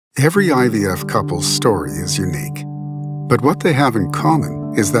Every IVF couple's story is unique, but what they have in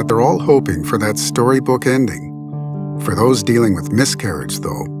common is that they're all hoping for that storybook ending. For those dealing with miscarriage,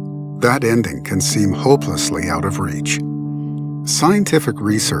 though, that ending can seem hopelessly out of reach. Scientific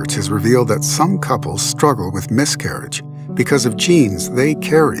research has revealed that some couples struggle with miscarriage because of genes they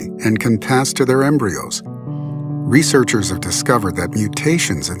carry and can pass to their embryos. Researchers have discovered that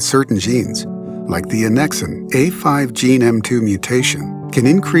mutations in certain genes, like the annexin A5 gene M2 mutation, can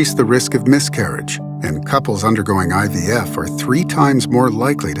increase the risk of miscarriage, and couples undergoing IVF are 3 times more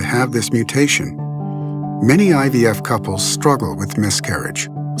likely to have this mutation. Many IVF couples struggle with miscarriage,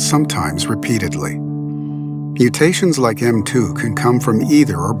 sometimes repeatedly. Mutations like M2 can come from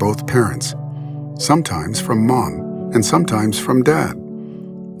either or both parents, sometimes from mom and sometimes from dad.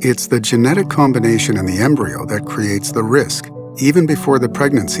 It's the genetic combination in the embryo that creates the risk, even before the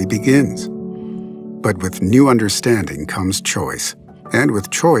pregnancy begins. But with new understanding comes choice, and with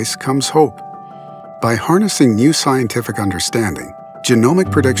choice comes hope. By harnessing new scientific understanding, genomic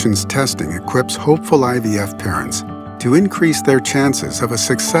predictions testing equips hopeful IVF parents to increase their chances of a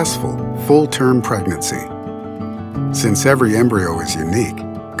successful, full-term pregnancy. Since every embryo is unique,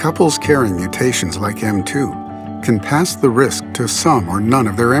 couples carrying mutations like M2 can pass the risk to some or none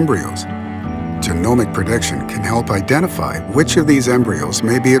of their embryos. Genomic prediction can help identify which of these embryos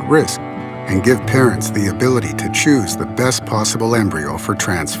may be at risk and give parents the ability to choose the best possible embryo for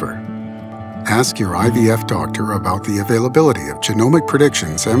transfer. Ask your IVF doctor about the availability of Genomic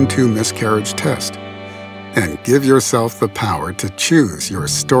Prediction's M2 miscarriage test, and give yourself the power to choose your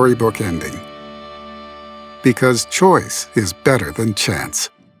storybook ending. Because choice is better than chance.